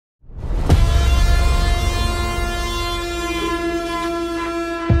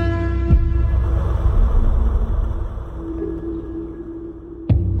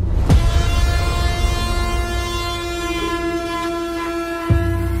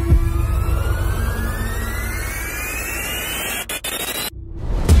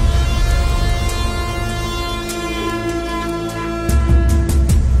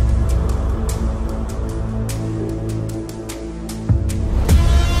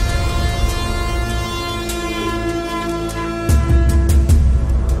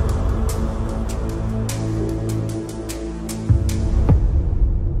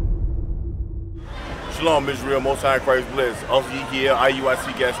Shalom, Israel, Most High Christ Blitz. Also, here,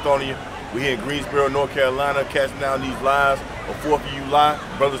 IUIC Gastonia. We're here in Greensboro, North Carolina, casting down these lies of 4th of July.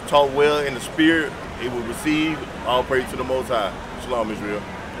 Brothers taught well in the spirit. They will receive all praise to the Most High. Shalom, Israel.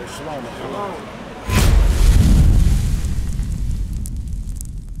 Shalom. Shalom.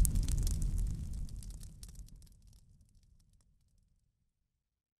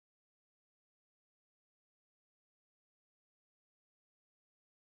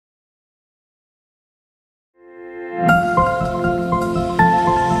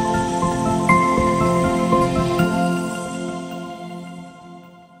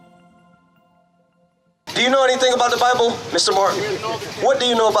 Do you know anything about the Bible, Mr. Martin? What do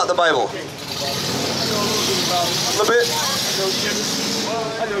you know about the Bible? A little bit?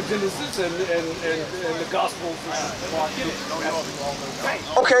 I know Genesis and the Gospels.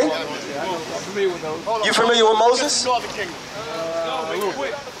 Okay. I'm familiar with those. You familiar with Moses? A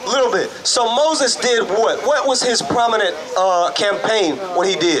little bit. So Moses did what? What was his prominent campaign when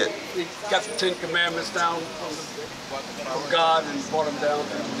he did? He got the 10 Commandments down from God and brought them down.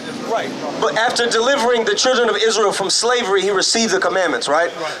 Right. But after delivering the children of Israel from slavery, he received the commandments,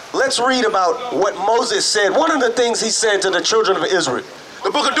 right? Let's read about what Moses said. One of the things he said to the children of Israel. The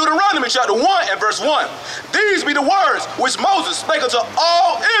book of Deuteronomy, chapter 1 and verse 1. These be the words which Moses spake unto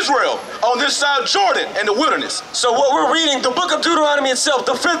all Israel on this side of Jordan in the wilderness. So what we're reading, the book of Deuteronomy itself,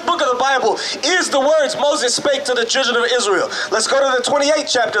 the 5th book of the Bible, is the words Moses spake to the children of Israel. Let's go to the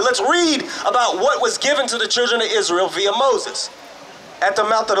 28th chapter. Let's read about what was given to the children of Israel via Moses at the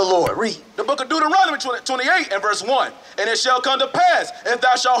mouth of the Lord. Read. The book of Deuteronomy 28 and verse 1. And it shall come to pass, if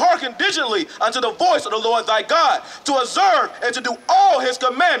thou shalt hearken diligently unto the voice of the Lord thy God, to observe and to do all his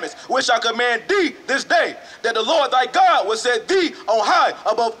commandments, which I command thee this day, that the Lord thy God will set thee on high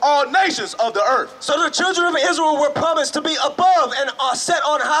above all nations of the earth. So the children of Israel were promised to be above and are set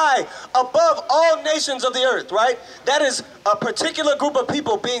on high above all nations of the earth, right? That is a particular group of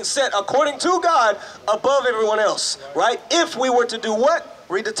people being set according to God above everyone else, right? If we were to do what?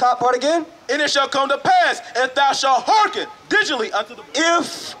 Read the top part again. And it shall come to pass, if thou shalt hearken diligently unto the...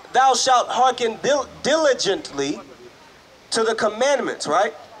 If thou shalt hearken diligently to the commandments,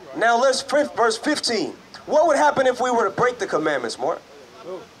 right? Now let's verse 15. What would happen if we were to break the commandments, Mark?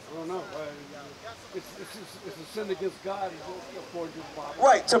 Oh, I don't know. It's a sin against God.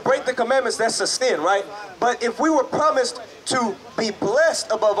 Right, to break the commandments, that's a sin, right? But if we were promised to be blessed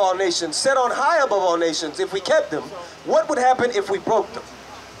above all nations, set on high above all nations, if we kept them, what would happen if we broke them?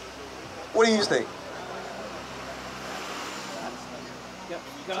 What do you think?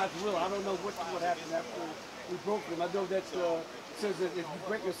 God's will. I don't know what happened after we broke them. I know that says that if you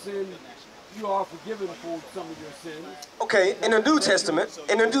break a sin, you are forgiven for some of your sins. Okay, in the New Testament,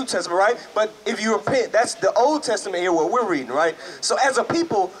 right? But if you repent, that's the Old Testament here, what we're reading, right? So as a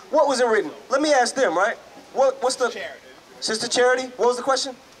people, what was it written? Let me ask them, right? What's the... Charity. Sister Charity, what was the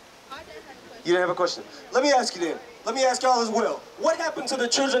question? You didn't have a question. Let me ask you then. Let me ask y'all as well. What happened to the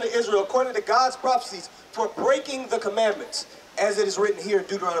children of Israel according to God's prophecies for breaking the commandments, as it is written here in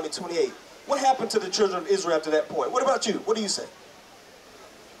Deuteronomy 28? What happened to the children of Israel after that point? What about you? What do you say?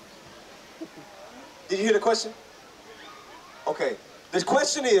 Did you hear the question? Okay. The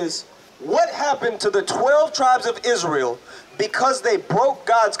question is, what happened to the 12 tribes of Israel because they broke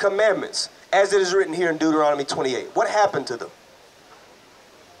God's commandments, as it is written here in Deuteronomy 28? What happened to them?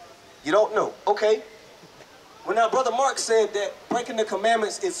 You don't know. Okay. Well, now, Brother Mark said that breaking the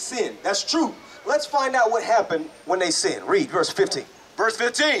commandments is sin. That's true. Let's find out what happened when they sinned. Read verse 15. Verse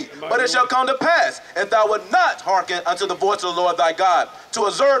 15, but it shall come to pass, if thou wilt not hearken unto the voice of the Lord thy God, to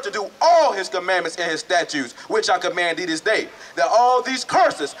observe to do all his commandments and his statutes, which I command thee this day, that all these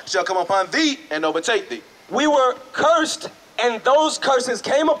curses shall come upon thee and overtake thee. We were cursed, and those curses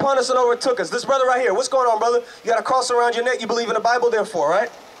came upon us and overtook us. This brother right here, what's going on, brother? You got a cross around your neck. You believe in the Bible, therefore,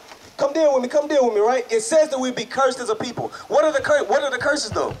 right? Come deal with me, right? It says that we be cursed as a people. What are the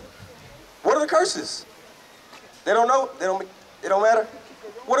curses, though? What are the curses? They don't know? They don't matter?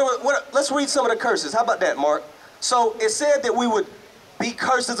 Let's read some of the curses. How about that, Mark? So it said that we would be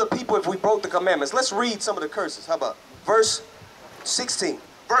cursed as a people if we broke the commandments. Let's read some of the curses. How about verse 16?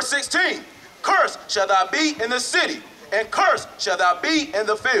 Verse 16, cursed shall thou be in the city, and cursed shall thou be in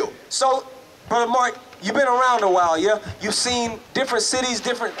the field. So, Brother Mark, you've been around a while, yeah? You've seen different cities,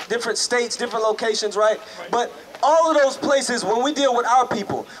 different states, different locations, right? But all of those places, when we deal with our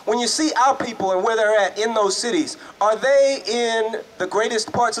people, when you see our people and where they're at in those cities, are they in the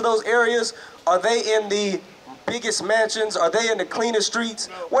greatest parts of those areas? Are they in the biggest mansions? Are they in the cleanest streets?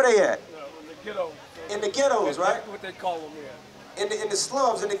 No. Where they at? No, in the ghettos. In the ghettos, right? That's what they call them, yeah. In the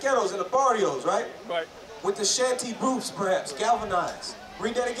slums, in the ghettos, in the barrios, right? Right. With the shanty roofs, perhaps, galvanized.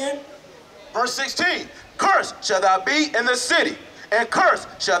 Read that again. Verse 16, cursed shall thou be in the city, and cursed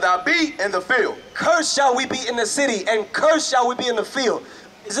shall thou be in the field. Cursed shall we be in the city, and cursed shall we be in the field.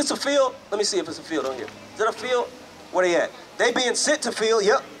 Is this a field? Let me see if it's a field on here. Is that a field? Where they at? They being sent to field,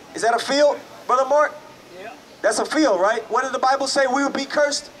 yep. Is that a field, Brother Mark? Yeah. That's a field, right? What did the Bible say we would be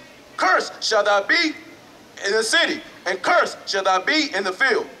cursed? Cursed shall thou be in the city, and cursed shall thou be in the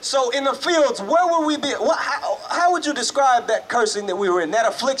field. So in the fields, where would we be? How would you describe that cursing that we were in, that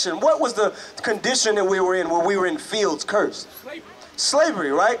affliction? What was the condition that we were in when we were in fields cursed? Slavery.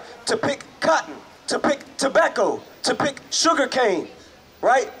 Slavery, right? To pick cotton, to pick tobacco, to pick sugar cane,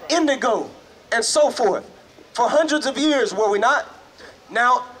 right? Indigo, and so forth. For hundreds of years, were we not?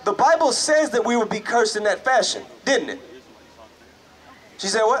 Now, the Bible says that we would be cursed in that fashion, didn't it? She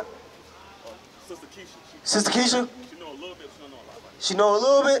said what? Sister Keisha? She know a little bit, she don't know a lot about it. She know a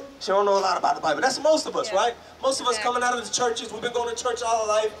little bit, she don't know a lot about the Bible. That's most of us, right? Most of us coming out of the churches, we've been going to church all our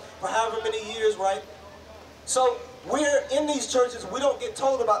life for however many years, right? So we're in these churches, we don't get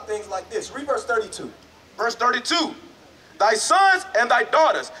told about things like this. Read verse 32. Verse 32, thy sons and thy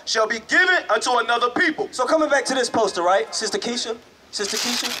daughters shall be given unto another people. So coming back to this poster, right? Sister Keisha,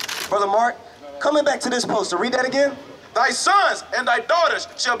 Brother Mark, coming back to this poster, read that again. Thy sons and thy daughters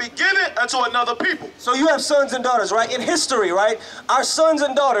shall be given unto another people. So you have sons and daughters, right? In history, right? Our sons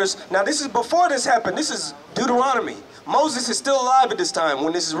and daughters, now this is before this happened. This is Deuteronomy. Moses is still alive at this time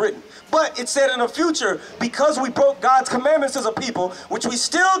when this is written. But it said in the future, because we broke God's commandments as a people, which we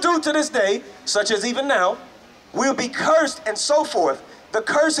still do to this day, such as even now, we'll be cursed and so forth. The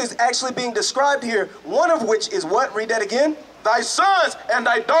curse is actually being described here, one of which is what? Read that again. Thy sons and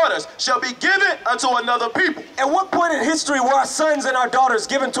thy daughters shall be given unto another people. At what point in history were our sons and our daughters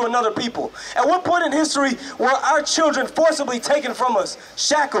given to another people? At what point in history were our children forcibly taken from us,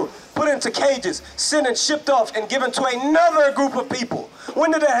 shackled, put into cages, sent and shipped off, and given to another group of people? When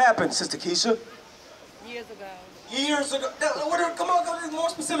did that happen, Sister Keisha? Years ago. Years ago. Come on, go more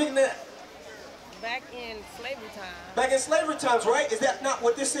specific than that. Back in slavery time. Back in slavery times, right? Is that not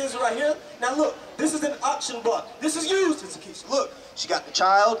what this is right here? Now look, this is an auction block. This is used, Sister Keisha. Look, she got the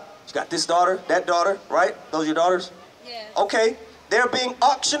child, she got this daughter, that daughter, right? Those are your daughters? Yeah. Okay, they're being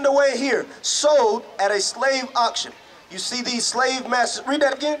auctioned away here, sold at a slave auction. You see these slave masters, read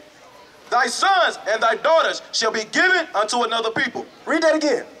that again. Thy sons and thy daughters shall be given unto another people. Read that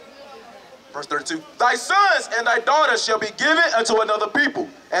again. Verse 32, thy sons and thy daughters shall be given unto another people,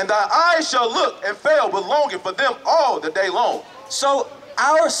 and thy eyes shall look and fail with longing for them all the day long. So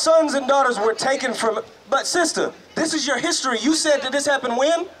our sons and daughters were taken from, but sister, this is your history. You said that this happened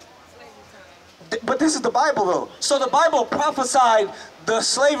when? But this is the Bible though. So the Bible prophesied the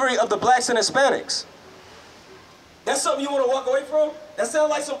slavery of the blacks and Hispanics. That's something you want to walk away from? That sounds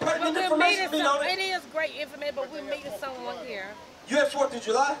like some pertinent information. It is great information, but we're meeting someone here. You had 4th of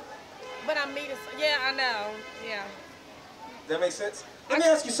July? But I'm meeting, yeah, I know, yeah. That makes sense? Let me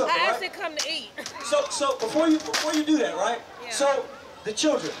ask you something, I right? actually come to eat. So before you do that, right? Yeah. So the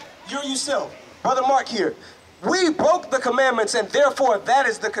children, you yourself, Brother Mark here, we broke the commandments and therefore that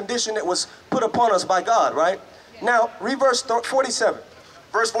is the condition that was put upon us by God, right? Yeah. Now, read verse 47.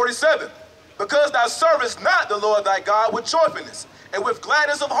 Verse 47, because thou servest not the Lord thy God with joyfulness and with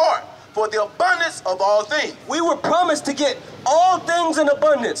gladness of heart, for the abundance of all things. We were promised to get all things in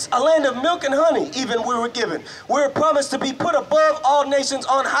abundance, a land of milk and honey, even we were given. We were promised to be put above all nations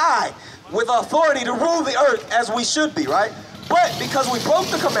on high, with authority to rule the earth as we should be, right? But because we broke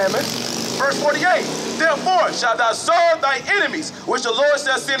the commandments, verse 48, therefore shalt thou serve thy enemies, which the Lord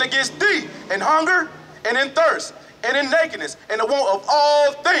shall send against thee, in hunger and in thirst, and in nakedness, and the want of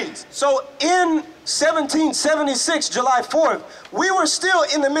all things. So in 1776, July 4th, we were still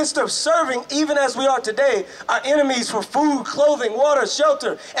in the midst of serving, even as we are today, our enemies for food, clothing, water,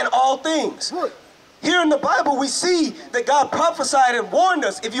 shelter, and all things. Right. Here in the Bible, we see that God prophesied and warned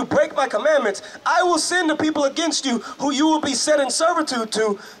us, if you break my commandments, I will send the people against you who you will be set in servitude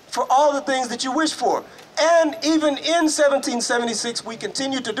to for all the things that you wish for. And even in 1776, we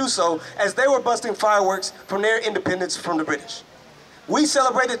continued to do so as they were busting fireworks from their independence from the British. We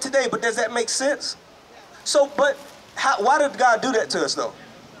celebrate it today, but does that make sense? So, but why did God do that to us, though?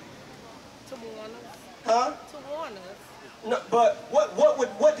 To warn us. Huh? To warn us. No, but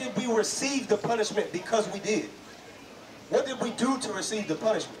what did we receive the punishment because we did? What did we do to receive the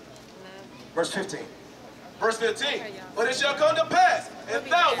punishment? Verse 15. Verse 15, but it shall come to pass, if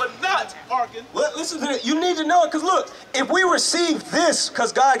thou would not hearken. Listen to it. You need to know it, because look, if we received this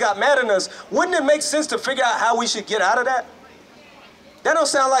because God got mad at us, wouldn't it make sense to figure out how we should get out of that? That don't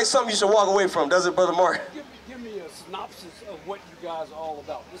sound like something you should walk away from, does it, Brother Mark? Give me a synopsis of what you guys are all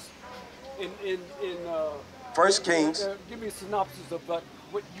about. This, in 1 Kings. give me a synopsis of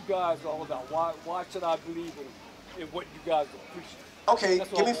what you guys are all about. Why should I believe in what you guys are preaching? Okay, That's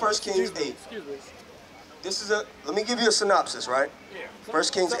give me all. 1 Kings 8. Excuse me. This is let me give you a synopsis, right? Yeah. 1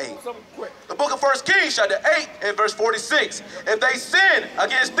 Kings 8. Something quick. The book of 1 Kings, chapter 8, and verse 46. If they sin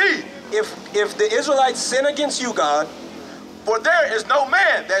against thee, If the Israelites sin against you, God, for there is no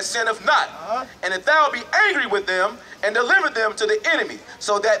man that sinneth not, and if thou be angry with them, and deliver them to the enemy,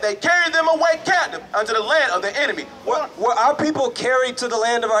 so that they carry them away captive unto the land of the enemy. were our people carried to the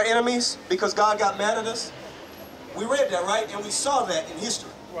land of our enemies because God got mad at us? We read that, right? And we saw that in history.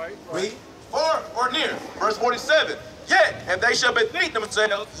 Right. Read. Far or near. Verse 47. Yet, if they shall bethink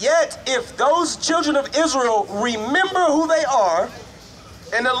themselves Yet, if those children of Israel remember who they are,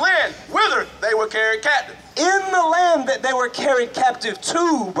 in the land whither they were carried captive, in the land that they were carried captive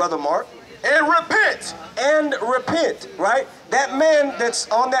to, Brother Mark, and repent, right? That man that's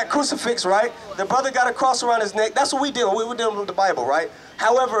on that crucifix, right? The brother got a cross around his neck. That's what we deal with. We're dealing with the Bible, right?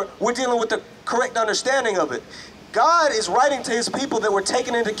 However, we're dealing with the correct understanding of it. God is writing to his people that were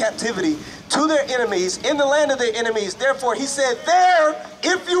taken into captivity to their enemies, in the land of their enemies. Therefore, he said, there,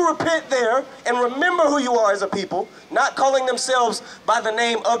 if you repent there and remember who you are as a people, not calling themselves by the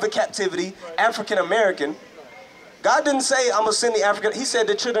name of the captivity, African American. God didn't say, I'm going to send the African. He said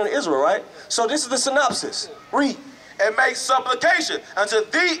the children of Israel, right? So this is the synopsis. Read. and make supplication unto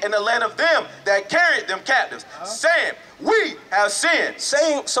thee in the land of them that carried them captives, saying, we have sinned.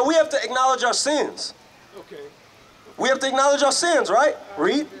 So we have to acknowledge our sins. Okay. We have to acknowledge our sins, right?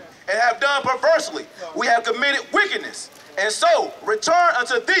 Read. And have done perversely. We have committed wickedness. And so return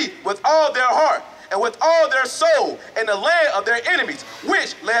unto thee with all their heart and with all their soul in the land of their enemies,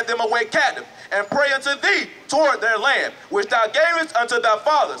 which led them away captive, and pray unto thee toward their land, which thou gavest unto thy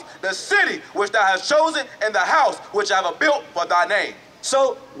fathers, the city which thou hast chosen, and the house which I have built for thy name.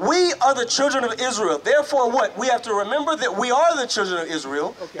 So we are the children of Israel. Therefore what? We have to remember that we are the children of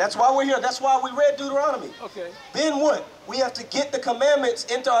Israel. Okay. That's why we're here. That's why we read Deuteronomy. Okay. Then what? We have to get the commandments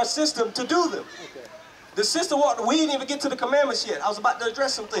into our system to do them. Okay. The system, we didn't even get to the commandments yet. I was about to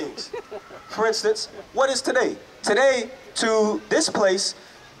address some things. For instance, what is today? Today, to this place,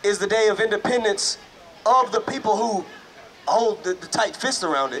 is the day of independence of the people who hold the tight fist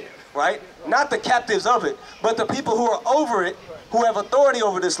around it, right? Not the captives of it, but the people who are over it, who have authority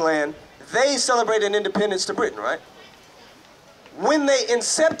over this land. They celebrated independence to Britain, right? When they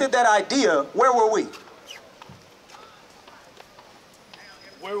incepted that idea, where were we?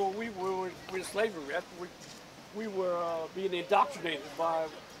 Where were we? We were in slavery. We were being indoctrinated by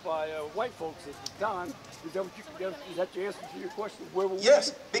white folks at the time. Is that your answer to your question? Where were we?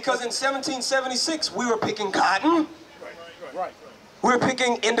 Yes, because in 1776, we were picking cotton. Right. We were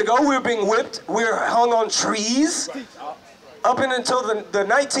picking indigo. We were being whipped. We were hung on trees. Up until the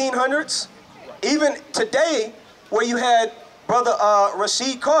 1900s. Even today, where you had Brother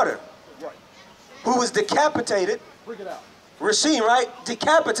Rashid Carter, who was decapitated. Bring it out. Rashid, right?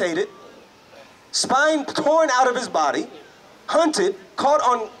 Decapitated, spine torn out of his body, hunted, caught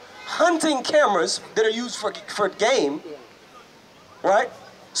on hunting cameras that are used for game, right?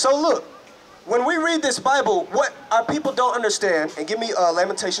 So look, when we read this Bible, what our people don't understand, and give me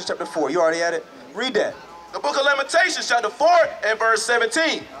Lamentations chapter 4, you already at it? Read that. The book of Lamentations, chapter 4 and verse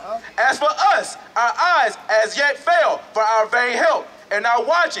 17. As for us, our eyes as yet fail for our vain help. And now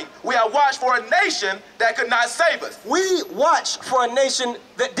watching, we have watched for a nation that could not save us. We watched for a nation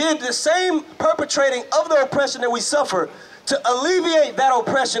that did the same perpetrating of the oppression that we suffer to alleviate that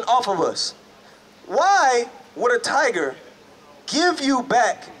oppression off of us. Why would a tiger give you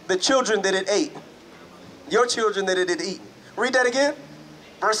back the children that it ate? Your children that it did eat. Read that again.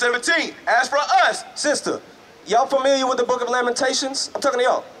 Verse 17, as for us, Sister, y'all familiar with the book of Lamentations? I'm talking to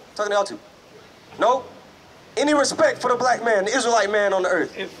y'all. I'm talking to y'all too. No? Any respect for the black man, the Israelite man on the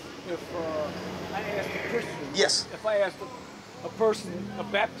earth? If I asked a Christian, Yes. if I asked a person, a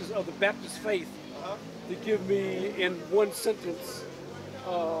Baptist of the Baptist faith, to give me in one sentence,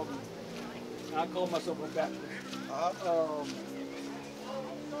 I call myself a Baptist,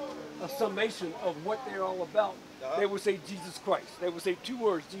 a summation of what they're all about, they would say Jesus Christ. They would say two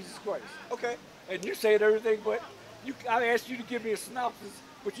words, Jesus Christ. Okay. And you're saying everything, but I asked you to give me a synopsis,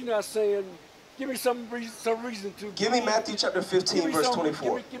 but you're not saying. Give me some reason to. Give me Matthew chapter 15, verse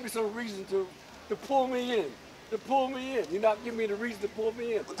 24. Give me some reason to pull me in. To pull me in. You're not giving me the reason to pull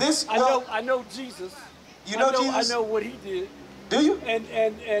me in. I know Jesus. You know Jesus? I know what he did. Do you? And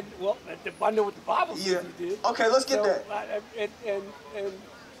well, I know what the Bible says he did. Okay, let's get that.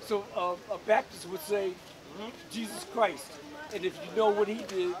 So a Baptist would say Jesus Christ, and if you know what he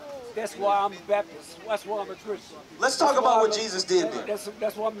did, That's why I'm a Baptist. That's why I'm a Christian. Let's talk about what Jesus did then.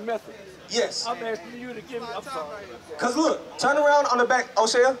 That's why I'm a Methodist. Yes. I'm asking you to give me. I'm sorry. Because look, turn around on the back.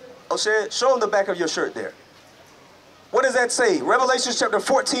 O'Shea, show him the back of your shirt there. What does that say? Revelation chapter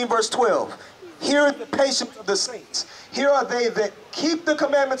 14, verse 12. Here are the patience of the saints. Here are they that keep the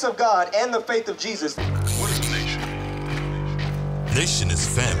commandments of God and the faith of Jesus. What is a nation? Nation is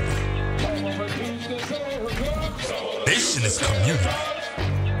family. Nation is community.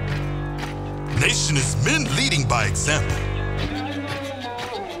 Nation is men leading by example.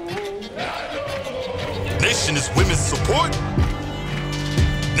 Nation is women's support.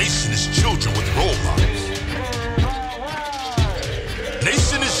 Nation is children with role models.